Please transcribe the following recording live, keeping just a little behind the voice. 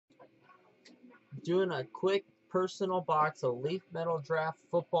Doing a quick personal box of Leaf Metal Draft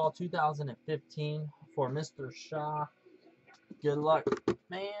Football 2015 for Mr. Shaw. Good luck,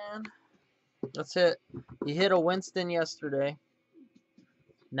 man. That's it. You hit a Winston yesterday.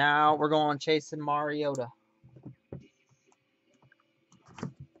 Now we're going chasing Mariota.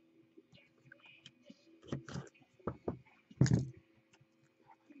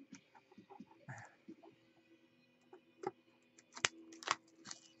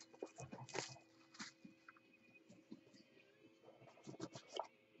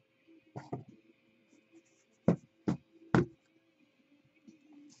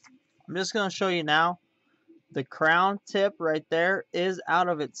 I'm just going to show you now. The crown tip right there is out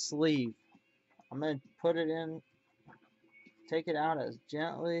of its sleeve. I'm going to put it in, take it out as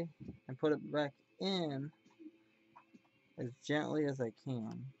gently, and put it back in as gently as I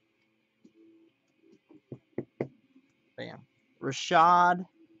can. Bam. Rashad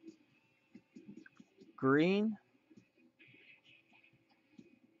Green,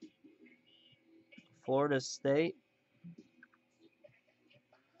 Florida State.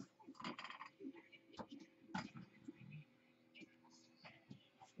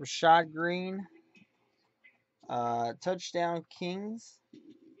 Rashad Green, touchdown Kings.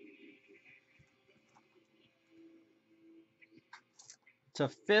 To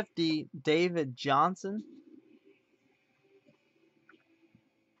 50, David Johnson.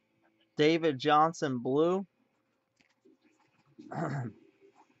 David Johnson blue.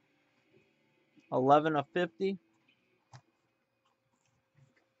 11 of 50.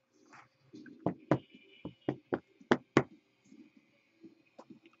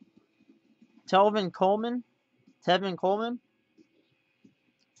 Tevin Coleman.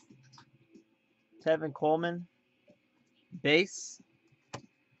 Base.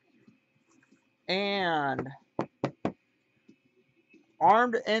 And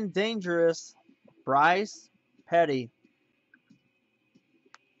Armed and Dangerous, Bryce Petty.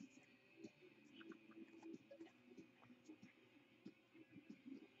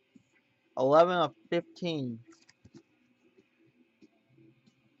 11 of 15.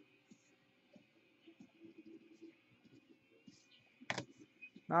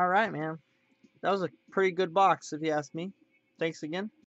 All right, man. That was a pretty good box, if you ask me. Thanks again.